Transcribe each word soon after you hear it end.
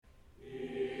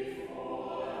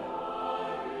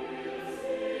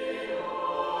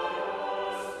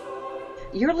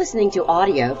You're listening to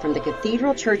audio from the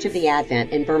Cathedral Church of the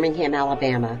Advent in Birmingham,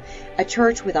 Alabama, a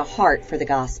church with a heart for the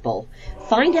gospel.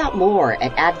 Find out more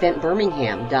at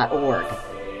adventbirmingham.org.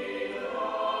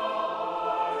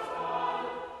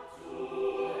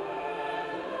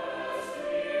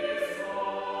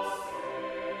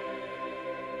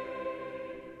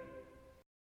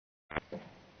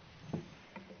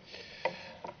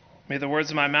 May the words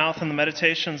of my mouth and the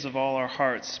meditations of all our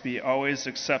hearts be always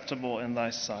acceptable in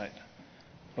thy sight,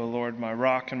 O Lord, my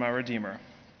rock and my redeemer.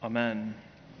 Amen.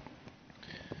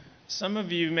 Some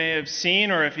of you may have seen,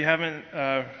 or if you haven't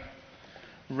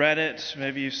read it,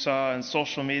 maybe you saw on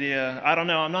social media. I don't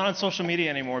know, I'm not on social media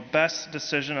anymore. Best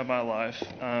decision of my life.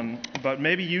 But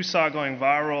maybe you saw going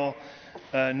viral,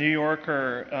 New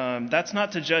Yorker. That's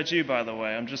not to judge you, by the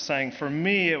way. I'm just saying, for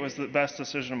me, it was the best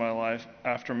decision of my life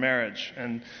after marriage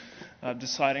and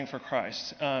deciding for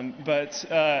Christ.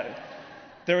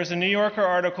 There was a New Yorker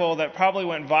article that probably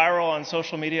went viral on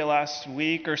social media last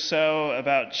week or so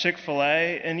about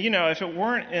Chick-fil-A. And, you know, if it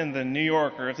weren't in the New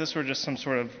Yorker, if this were just some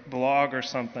sort of blog or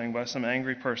something by some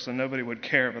angry person, nobody would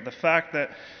care. But the fact that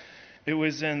it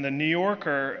was in the New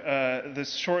Yorker,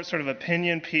 this short sort of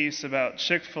opinion piece about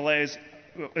Chick-fil-A's,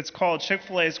 it's called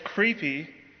Chick-fil-A's creepy,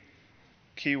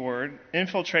 keyword,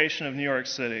 infiltration of New York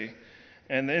City.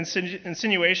 And the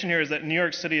insinuation here is that New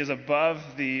York City is above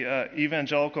the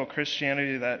evangelical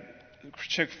Christianity that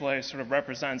Chick-fil-A sort of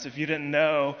represents. If you didn't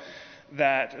know,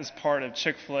 that as part of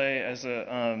Chick-fil-A as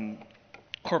a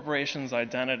corporation's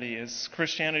identity is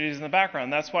Christianity is in the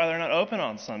background. That's why they're not open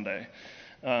on Sunday.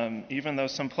 Even though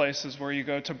some places where you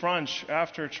go to brunch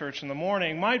after church in the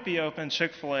morning might be open,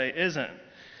 Chick-fil-A isn't.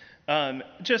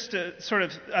 Just to sort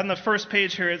of, on the first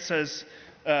page here it says,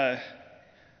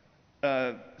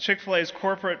 Chick-fil-A's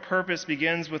corporate purpose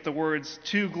begins with the words,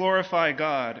 "to glorify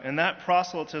God," and that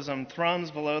proselytism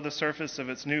thrums below the surface of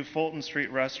its new Fulton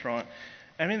Street restaurant.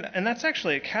 I mean, and that's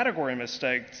actually a category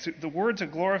mistake. The word "to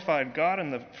glorify God" in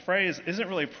the phrase isn't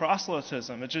really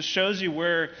proselytism. It just shows you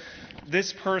where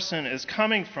this person is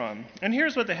coming from. And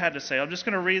here's what they had to say. I'm just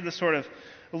going to read the sort of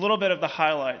a little bit of the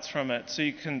highlights from it so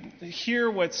you can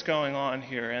hear what's going on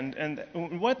here and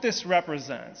what this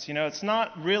represents. You know, it's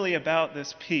not really about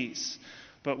this piece,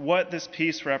 but what this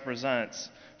piece represents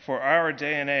for our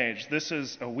day and age. This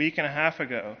is a week and a half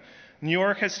ago. New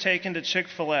York has taken to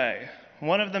Chick-fil-A.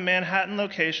 One of the Manhattan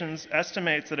locations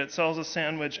estimates that it sells a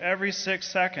sandwich every 6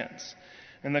 seconds,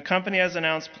 and the company has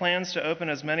announced plans to open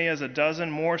as many as a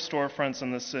dozen more storefronts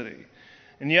in the city.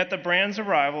 And yet the brand's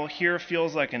arrival here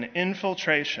feels like an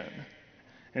infiltration,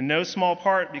 in no small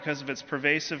part because of its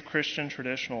pervasive Christian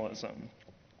traditionalism.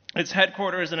 Its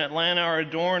headquarters in Atlanta are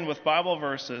adorned with Bible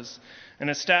verses and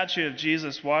a statue of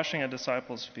Jesus washing a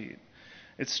disciple's feet.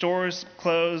 Its stores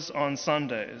close on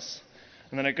Sundays.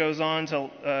 And then it goes on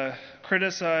to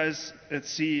criticize its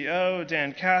CEO,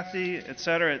 Dan Cathy, et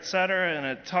cetera, and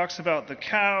it talks about the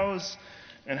cows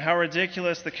and how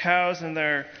ridiculous the cows and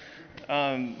their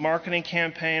marketing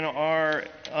campaign are,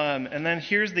 and then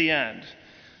here's the end.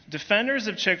 Defenders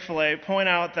of Chick-fil-A point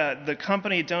out that the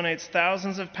company donates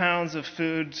thousands of pounds of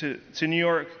food to New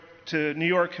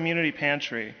York Community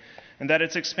Pantry, and that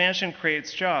its expansion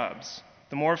creates jobs.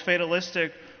 The more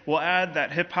fatalistic will add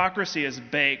that hypocrisy is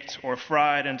baked or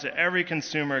fried into every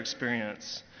consumer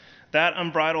experience. That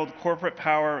unbridled corporate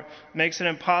power makes it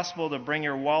impossible to bring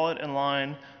your wallet in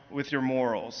line with your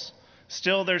morals.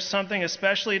 Still, there's something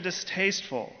especially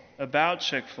distasteful about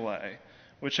Chick-fil-A,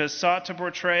 which has sought to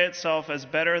portray itself as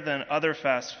better than other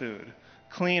fast food,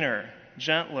 cleaner,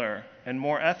 gentler, and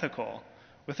more ethical,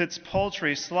 with its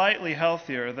poultry slightly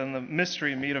healthier than the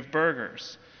mystery meat of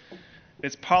burgers.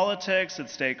 Its politics,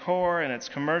 its decor, and its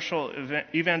commercial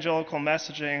evangelical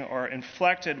messaging are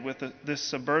inflected with this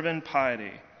suburban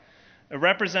piety. A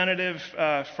representative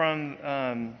from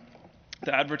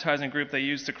the advertising group they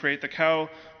used to create the cow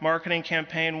marketing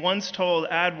campaign once told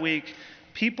Adweek,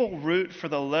 "People root for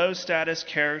the low-status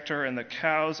character and the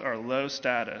cows are low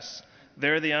status.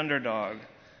 They're the underdog."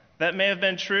 That may have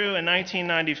been true in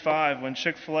 1995 when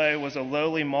Chick-fil-A was a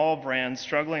lowly mall brand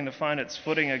struggling to find its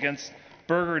footing against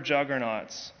burger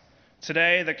juggernauts.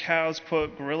 Today, the cow's,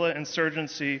 quote, guerrilla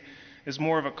insurgency is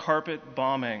more of a carpet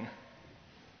bombing.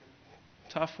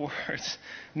 Tough words.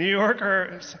 New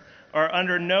Yorkers are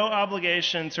under no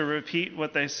obligation to repeat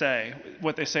what they say.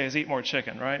 What they say is eat more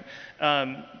chicken, right?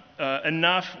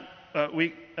 Enough,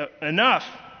 we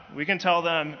can tell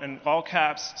them in all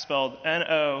caps, spelled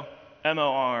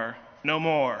N-O-M-O-R, no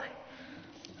more.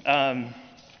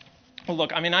 Well,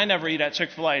 look, I mean, I never eat at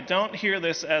Chick-fil-A. Don't hear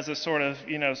this as a sort of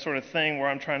thing where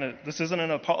I'm trying to, this isn't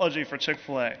an apology for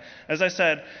Chick-fil-A. As I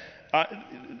said,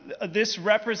 this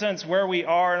represents where we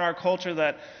are in our culture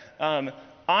that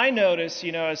I notice,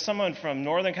 as someone from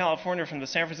Northern California, from the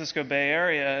San Francisco Bay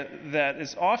Area, that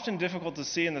is often difficult to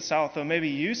see in the South, though maybe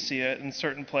you see it in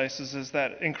certain places, is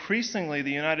that increasingly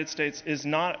the United States is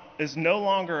no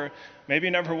longer, maybe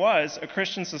never was, a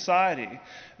Christian society.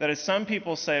 That, as some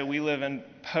people say, we live in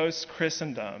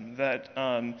post-Christendom, that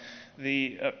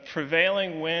the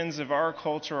prevailing winds of our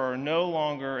culture are no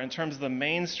longer, in terms of the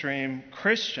mainstream,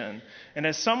 Christian. And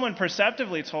as someone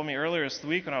perceptively told me earlier this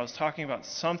week when I was talking about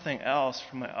something else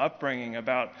from my upbringing,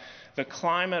 about the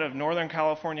climate of Northern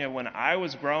California when I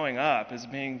was growing up as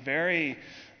being very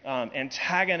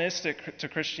antagonistic to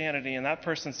Christianity, and that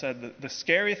person said the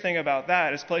scary thing about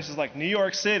that is places like New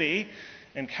York City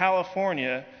and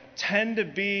California tend to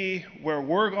be where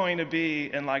we're going to be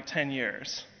in like 10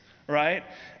 years. Right?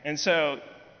 And so,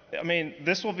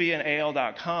 this will be in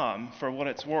AL.com for what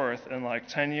it's worth in like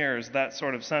 10 years, that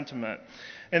sort of sentiment.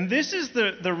 And this is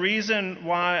the reason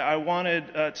why I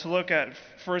wanted to look at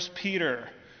 1 Peter,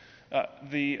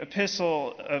 the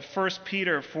epistle of 1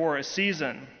 Peter for a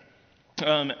season.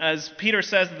 As Peter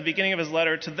says at the beginning of his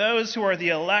letter, to those who are the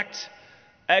elect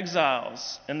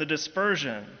exiles in the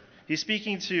dispersion. He's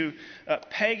speaking to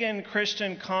pagan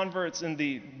Christian converts in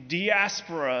the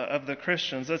diaspora of the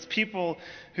Christians. That's people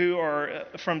who are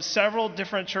from several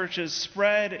different churches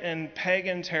spread in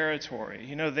pagan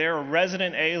territory. They're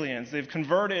resident aliens. They've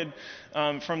converted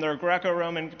from their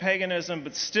Greco-Roman paganism,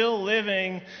 but still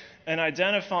living and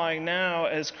identifying now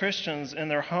as Christians in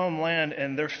their homeland,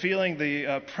 and they're feeling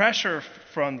the pressure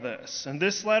from this. And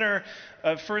this letter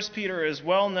of 1 Peter is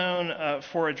well known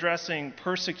for addressing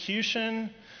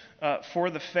persecution for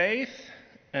the faith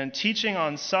and teaching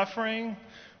on suffering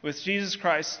with Jesus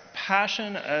Christ's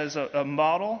passion as a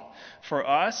model for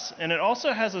us. And it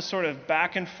also has a sort of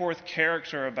back and forth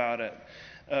character about it,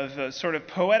 of sort of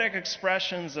poetic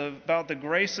expressions about the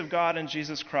grace of God in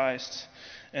Jesus Christ,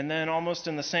 and then almost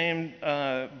in the same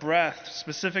breath,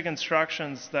 specific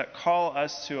instructions that call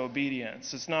us to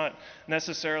obedience. It's not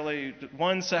necessarily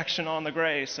one section on the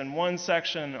grace and one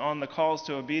section on the calls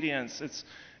to obedience.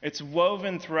 It's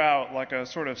woven throughout like a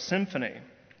sort of symphony.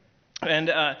 And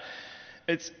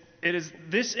it is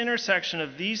this intersection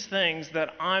of these things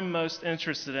that I'm most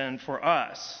interested in for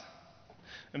us.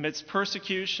 Amidst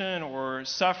persecution or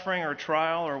suffering or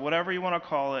trial or whatever you want to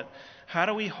call it, how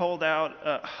do we hold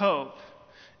out hope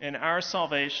in our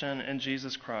salvation in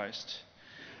Jesus Christ?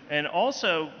 And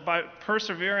also, by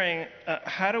persevering,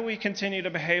 how do we continue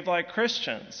to behave like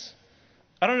Christians?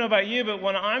 I don't know about you, but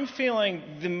when I'm feeling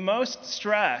the most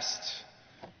stressed,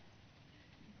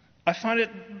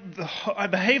 I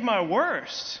behave my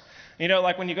worst.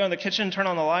 Like when you go in the kitchen, turn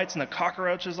on the lights, and the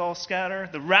cockroaches all scatter.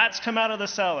 The rats come out of the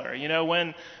cellar.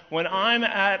 When I'm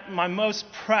at my most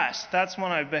pressed, that's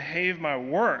when I behave my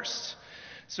worst.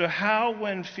 So how,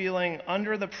 when feeling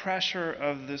under the pressure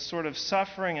of this sort of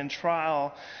suffering and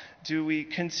trial, do we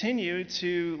continue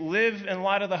to live in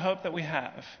light of the hope that we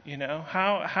have?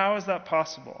 How is that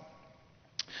possible?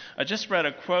 I just read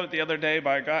a quote the other day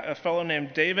by a fellow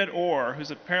named David Orr,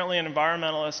 who's apparently an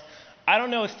environmentalist. I don't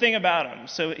know a thing about him,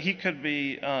 so he could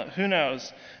be, who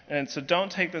knows? And so don't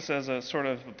take this as a sort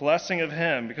of blessing of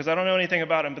him, because I don't know anything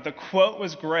about him, but the quote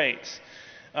was great.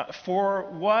 For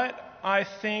what I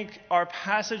think our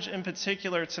passage in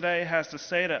particular today has to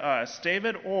say to us,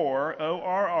 David Orr,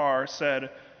 O-R-R,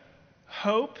 said,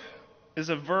 "Hope is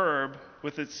a verb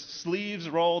with its sleeves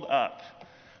rolled up."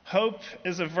 Hope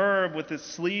is a verb with its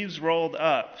sleeves rolled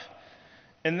up.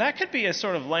 And that could be a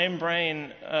sort of lame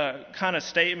brain kind of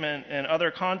statement in other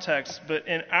contexts, but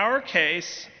in our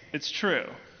case, it's true.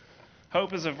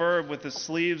 Hope is a verb with the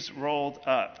sleeves rolled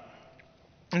up.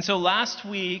 And so last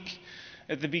week,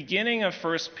 at the beginning of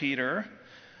 1 Peter,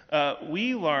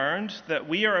 we learned that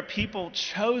we are a people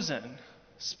chosen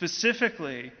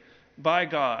specifically by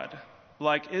God,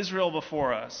 like Israel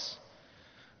before us.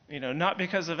 Not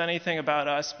because of anything about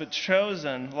us, but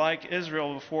chosen like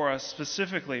Israel before us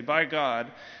specifically by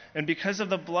God. And because of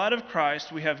the blood of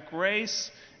Christ, we have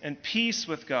grace and peace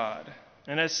with God.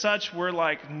 And as such, we're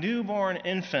like newborn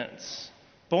infants,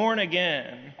 born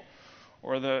again.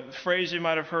 Or the phrase you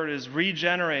might have heard is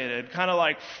regenerated, kind of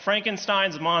like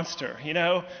Frankenstein's monster,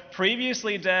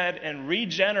 previously dead and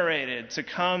regenerated to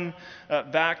come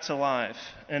back to life.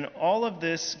 And all of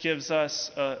this gives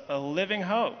us a living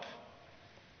hope.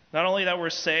 Not only that we're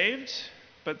saved,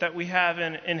 but that we have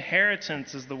an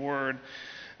inheritance, is the word,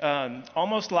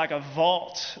 almost like a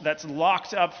vault that's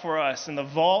locked up for us in the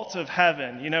vault of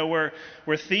heaven,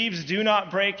 where thieves do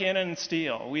not break in and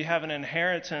steal. We have an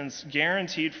inheritance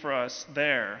guaranteed for us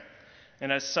there.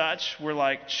 And as such, we're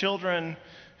like children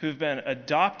who've been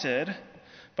adopted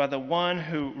by the one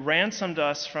who ransomed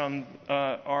us from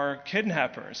our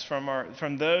kidnappers,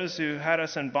 from those who had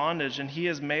us in bondage, and he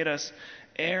has made us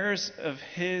heirs of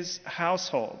his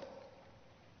household.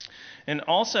 And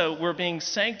also, we're being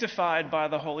sanctified by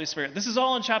the Holy Spirit. This is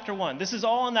all in chapter 1. This is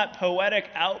all in that poetic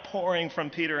outpouring from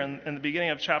Peter in the beginning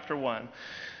of chapter 1.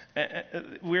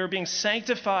 We're being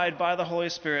sanctified by the Holy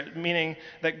Spirit, meaning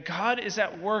that God is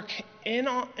at work in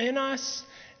us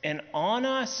and on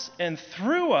us and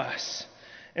through us.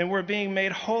 And we're being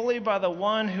made holy by the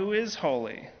one who is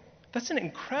holy. That's an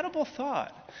incredible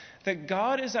thought, that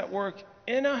God is at work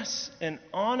in us and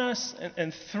on us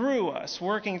and through us,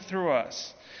 working through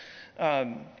us.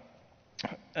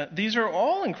 These are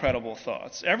all incredible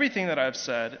thoughts, everything that I've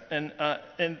said.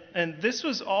 And this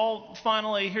was all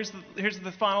finally, here's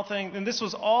the final thing, and this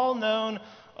was all known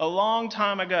a long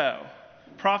time ago.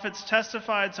 Prophets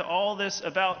testified to all this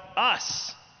about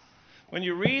us. When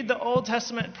you read the Old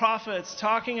Testament prophets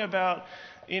talking about,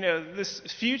 this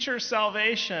future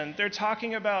salvation, they're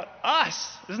talking about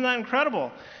us. Isn't that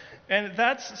incredible? And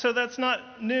that's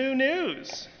not new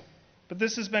news. But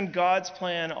this has been God's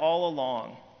plan all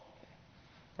along.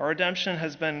 Our redemption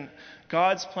has been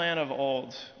God's plan of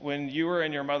old, when you were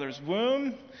in your mother's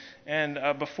womb and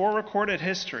before recorded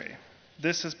history.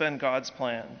 This has been God's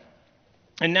plan.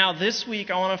 And now this week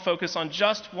I want to focus on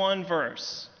just one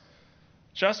verse.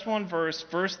 Just one verse,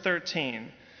 verse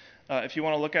 13. If you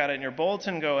want to look at it in your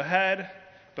bulletin, go ahead,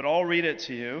 but I'll read it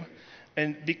to you.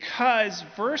 And because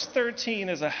verse 13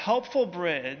 is a helpful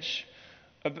bridge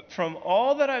from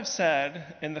all that I've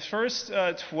said in the first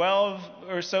 12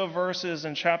 or so verses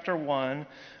in chapter 1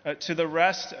 to the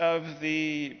rest of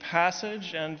the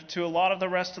passage and to a lot of the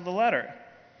rest of the letter.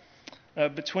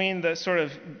 Between the sort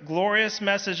of glorious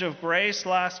message of grace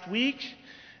last week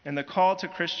and the call to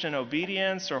Christian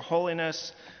obedience or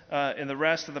holiness in the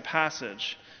rest of the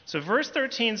passage. So verse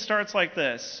 13 starts like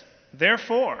this: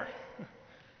 therefore,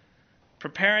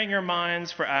 preparing your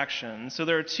minds for action. So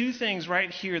there are two things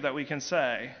right here that we can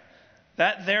say.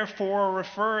 That therefore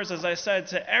refers, as I said,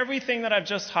 to everything that I've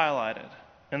just highlighted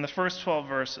in the first 12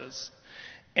 verses.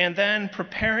 And then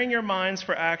preparing your minds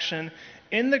for action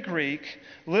in the Greek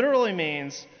literally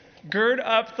means gird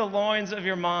up the loins of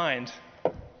your mind.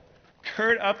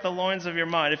 Gird up the loins of your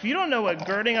mind. If you don't know what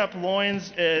girding up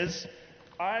loins is,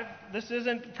 this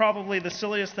isn't probably the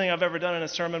silliest thing I've ever done in a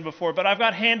sermon before, but I've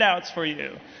got handouts for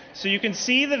you so you can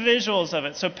see the visuals of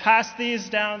it. So pass these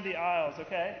down the aisles,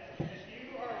 okay? If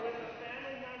you are with a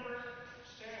family member,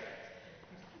 share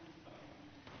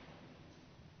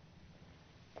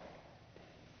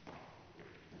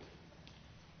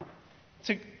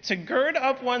it. To gird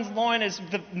up one's loin is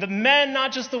the men,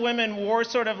 not just the women, wore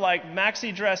sort of like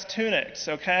maxi dress tunics,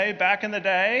 okay, back in the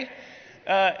day.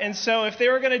 And so if they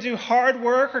were going to do hard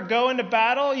work or go into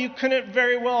battle, you couldn't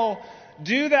very well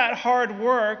do that hard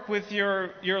work with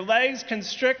your legs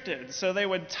constricted. So they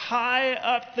would tie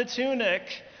up the tunic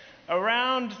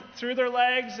around through their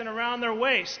legs and around their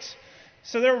waist.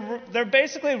 So they're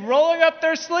basically rolling up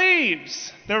their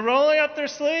sleeves. They're rolling up their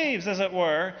sleeves, as it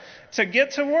were, to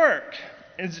get to work.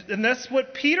 And that's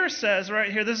what Peter says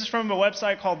right here. This is from a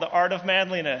website called The Art of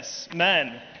Manliness.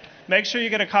 Men, make sure you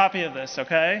get a copy of this,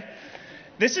 okay?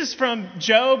 This is from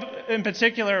Job in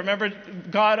particular. Remember,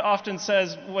 God often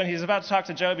says, when he's about to talk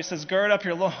to Job, he says, gird up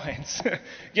your loins.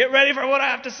 Get ready for what I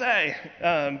have to say.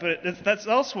 But that's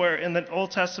elsewhere in the Old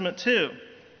Testament too.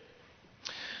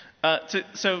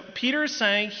 So Peter's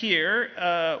saying here,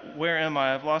 where am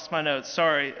I? I've lost my notes.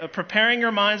 Sorry. Preparing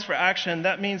your minds for action,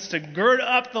 that means to gird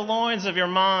up the loins of your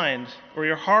mind, or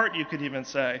your heart, you could even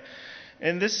say.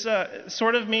 And this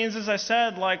sort of means, as I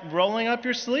said, like rolling up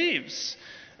your sleeves.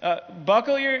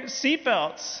 Buckle your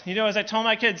seatbelts. As I told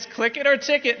my kids, click it or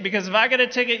ticket, because if I get a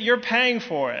ticket, you're paying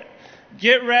for it.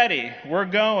 Get ready. We're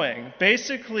going.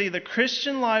 Basically, the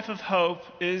Christian life of hope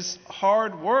is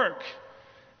hard work.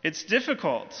 It's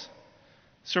difficult.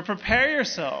 So prepare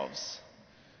yourselves.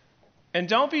 And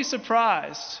don't be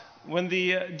surprised when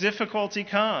the difficulty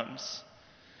comes.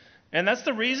 And that's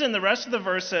the reason the rest of the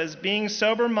verse says, being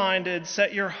sober-minded,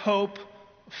 set your hope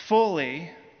fully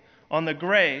on the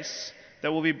grace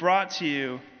that will be brought to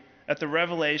you at the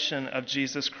revelation of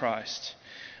Jesus Christ.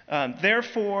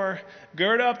 Therefore,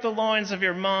 gird up the loins of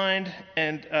your mind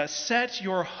and set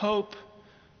your hope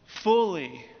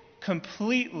fully,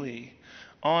 completely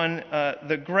on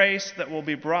the grace that will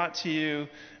be brought to you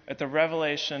at the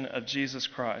revelation of Jesus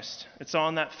Christ. It's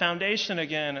on that foundation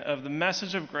again of the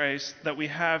message of grace that we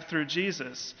have through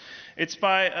Jesus. It's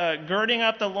by girding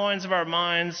up the loins of our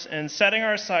minds and setting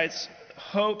our sights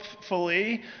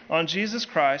hopefully on Jesus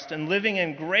Christ and living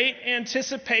in great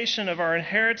anticipation of our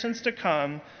inheritance to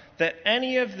come, that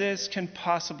any of this can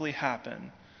possibly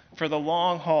happen for the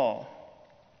long haul.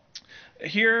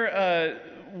 Hear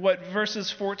what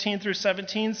verses 14 through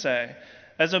 17 say.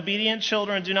 As obedient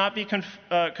children, do not be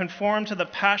conformed to the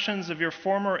passions of your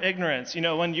former ignorance. You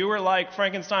know, when you were like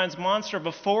Frankenstein's monster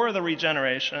before the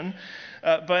regeneration,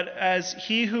 but as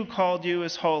he who called you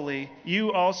is holy,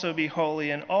 you also be holy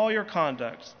in all your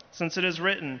conduct, since it is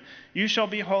written, you shall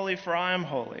be holy, for I am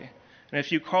holy. And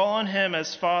if you call on him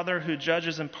as Father who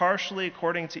judges impartially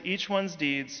according to each one's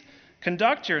deeds,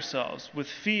 conduct yourselves with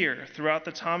fear throughout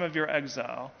the time of your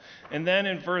exile. And then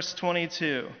in verse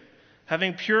 22,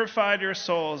 having purified your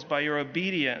souls by your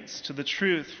obedience to the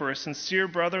truth for a sincere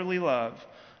brotherly love,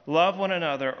 love one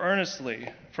another earnestly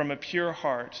from a pure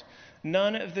heart.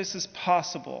 None of this is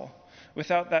possible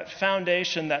without that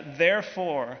foundation, that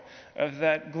therefore, of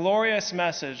that glorious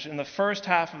message in the first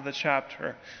half of the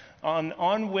chapter,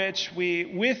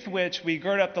 with which we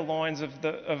gird up the loins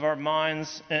of our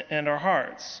minds and our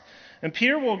hearts. And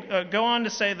Peter will go on to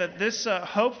say that this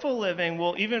hopeful living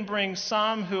will even bring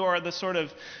some who are the sort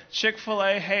of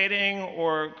Chick-fil-A hating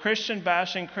or Christian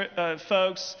bashing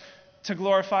folks to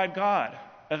glorify God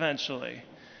eventually,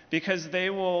 because they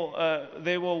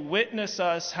will witness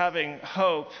us having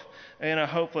hope in a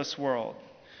hopeless world.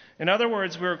 In other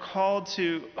words, we're called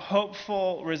to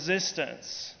hopeful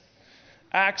resistance,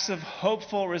 acts of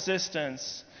hopeful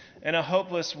resistance in a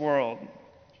hopeless world.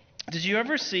 Did you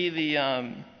ever see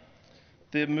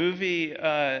the movie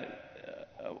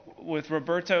with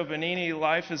Roberto Benigni,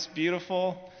 Life is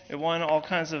Beautiful? It won all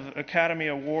kinds of Academy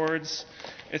Awards.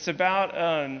 It's about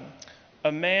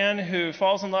a man who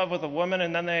falls in love with a woman,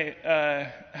 and then they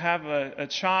have a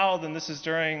child, and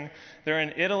they're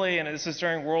in Italy, and this is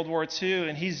during World War II,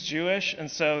 and he's Jewish, and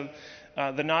so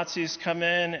the Nazis come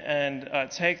in and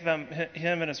take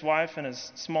him and his wife and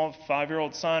his small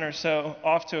 5-year-old son or so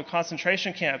off to a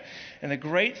concentration camp. And the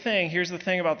great thing, here's the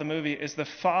thing about the movie, is the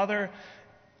father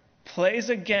plays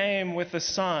a game with the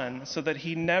son so that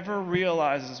he never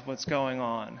realizes what's going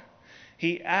on.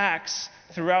 He acts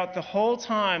throughout the whole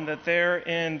time that they're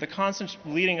in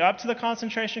leading up to the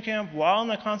concentration camp, while in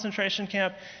the concentration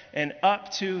camp, and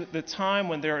up to the time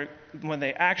when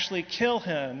they actually kill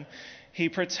him. He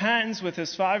pretends with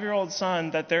his 5-year-old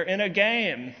son that they're in a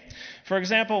game. For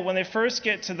example, when they first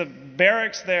get to the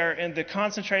barracks there in the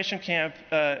concentration camp,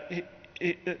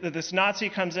 this Nazi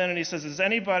comes in and he says, does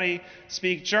anybody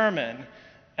speak German?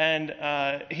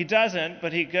 And he doesn't,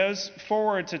 but he goes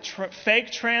forward to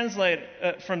fake translate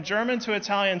from German to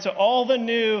Italian to all the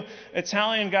new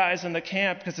Italian guys in the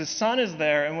camp, because his son is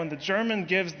there. And when the German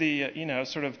gives the,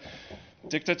 sort of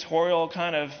dictatorial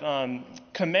kind of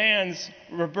commands,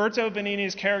 Roberto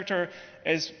Benigni's character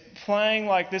is playing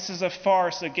like this is a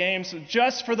farce, a game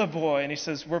just for the boy. And he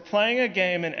says, we're playing a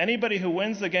game, and anybody who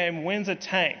wins the game wins a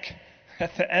tank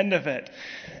at the end of it.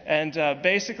 And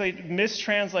basically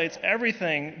mistranslates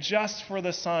everything just for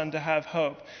the son to have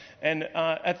hope. And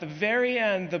at the very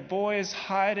end, the boy is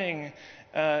hiding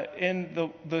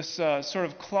in this sort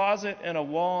of closet in a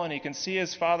wall, and he can see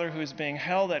his father, who is being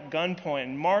held at gunpoint,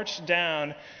 and marched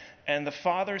down, and the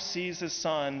father sees his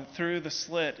son through the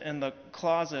slit in the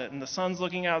closet, and the son's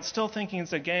looking out, still thinking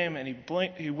it's a game, and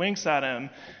he winks at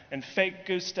him and fake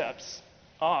goose steps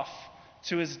off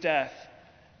to his death.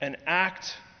 An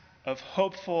act of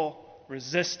hopeful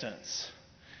resistance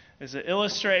is an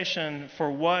illustration for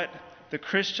what the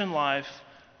Christian life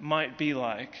might be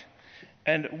like.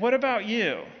 And what about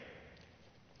you?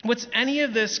 What's any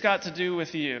of this got to do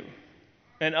with you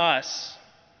and us?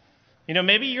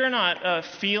 Maybe you're not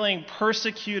feeling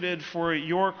persecuted for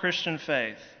your Christian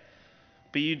faith,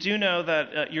 but you do know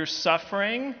that you're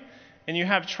suffering and you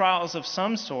have trials of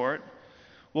some sort.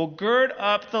 Well, gird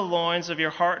up the loins of your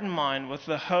heart and mind with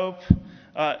the hope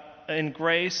and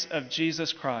grace of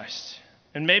Jesus Christ.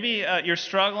 And maybe you're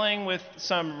struggling with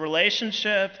some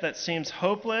relationship that seems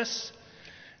hopeless,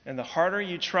 and the harder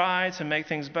you try to make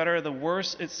things better, the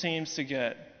worse it seems to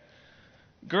get.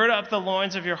 Gird up the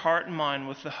loins of your heart and mind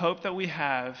with the hope that we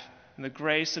have in the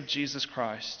grace of Jesus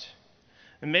Christ.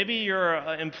 And maybe your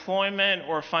employment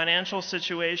or financial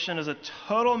situation is a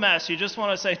total mess. You just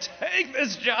want to say, take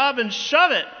this job and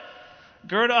shove it.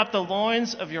 Gird up the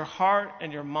loins of your heart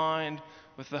and your mind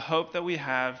with the hope that we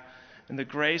have in the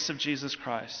grace of Jesus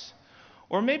Christ.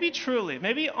 Or maybe truly,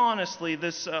 maybe honestly,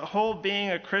 this whole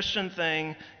being a Christian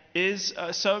thing is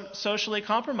socially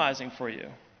compromising for you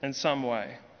in some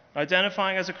way.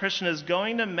 Identifying as a Christian is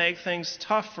going to make things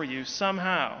tough for you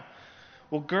somehow.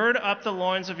 Well, gird up the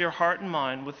loins of your heart and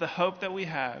mind with the hope that we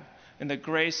have in the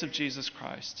grace of Jesus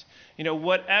Christ.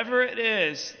 Whatever it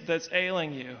is that's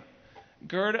ailing you,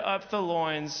 gird up the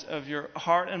loins of your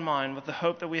heart and mind with the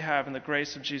hope that we have in the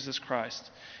grace of Jesus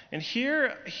Christ. And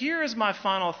here is my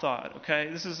final thought, okay?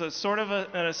 This is a sort of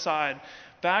an aside.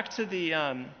 Back to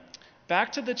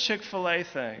the Chick-fil-A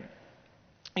thing.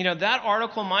 That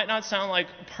article might not sound like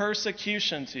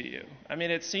persecution to you. I mean,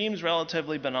 it seems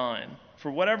relatively benign for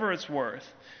whatever it's worth.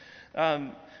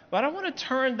 But I want to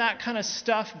turn that kind of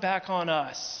stuff back on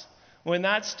us. When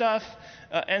that stuff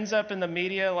ends up in the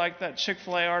media, like that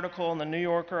Chick-fil-A article in the New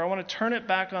Yorker, I want to turn it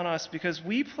back on us because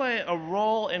we play a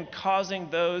role in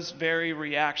causing those very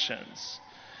reactions.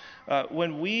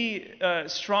 When we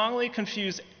strongly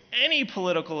confuse any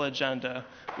political agenda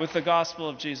with the gospel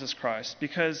of Jesus Christ.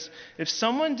 Because if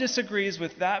someone disagrees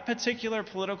with that particular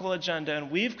political agenda and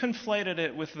we've conflated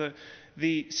it with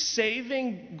the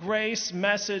saving grace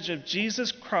message of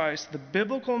Jesus Christ, the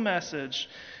biblical message,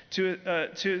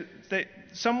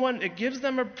 it gives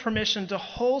them a permission to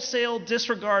wholesale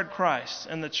disregard Christ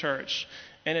and the church.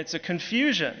 And it's a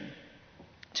confusion.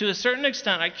 To a certain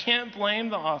extent, I can't blame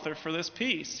the author for this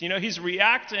piece. He's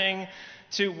reacting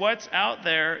to what's out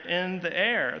there in the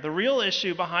air. The real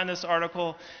issue behind this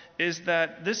article is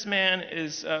that this man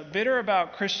is bitter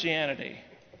about Christianity.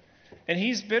 And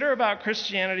he's bitter about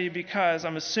Christianity because,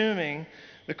 I'm assuming,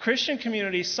 the Christian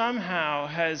community somehow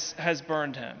has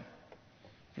burned him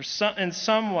in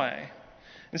some way.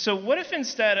 And so what if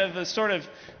instead of a sort of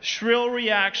shrill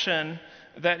reaction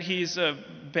that he's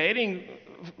baiting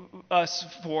us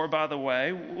for, by the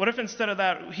way, what if instead of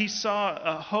that he saw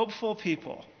a hopeful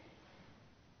people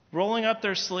rolling up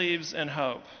their sleeves in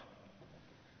hope?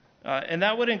 And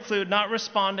that would include not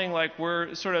responding like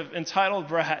we're sort of entitled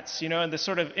brats, in the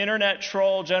sort of internet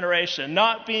troll generation,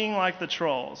 not being like the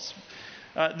trolls.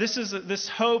 This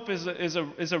hope is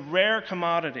a rare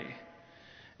commodity.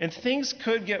 And things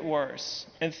could get worse.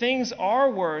 And things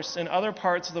are worse in other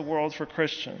parts of the world for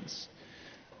Christians.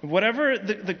 Whatever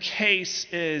the case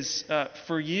is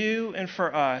for you and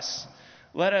for us,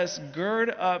 let us gird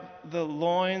up the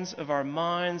loins of our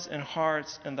minds and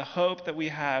hearts in the hope that we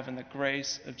have in the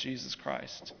grace of Jesus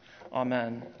Christ.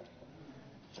 Amen.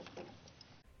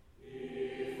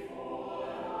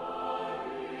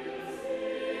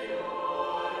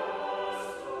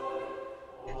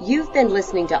 You've been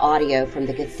listening to audio from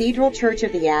the Cathedral Church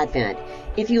of the Advent.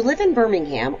 If you live in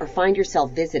Birmingham or find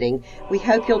yourself visiting, we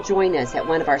hope you'll join us at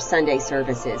one of our Sunday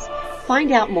services.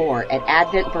 Find out more at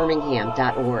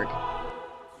adventbirmingham.org.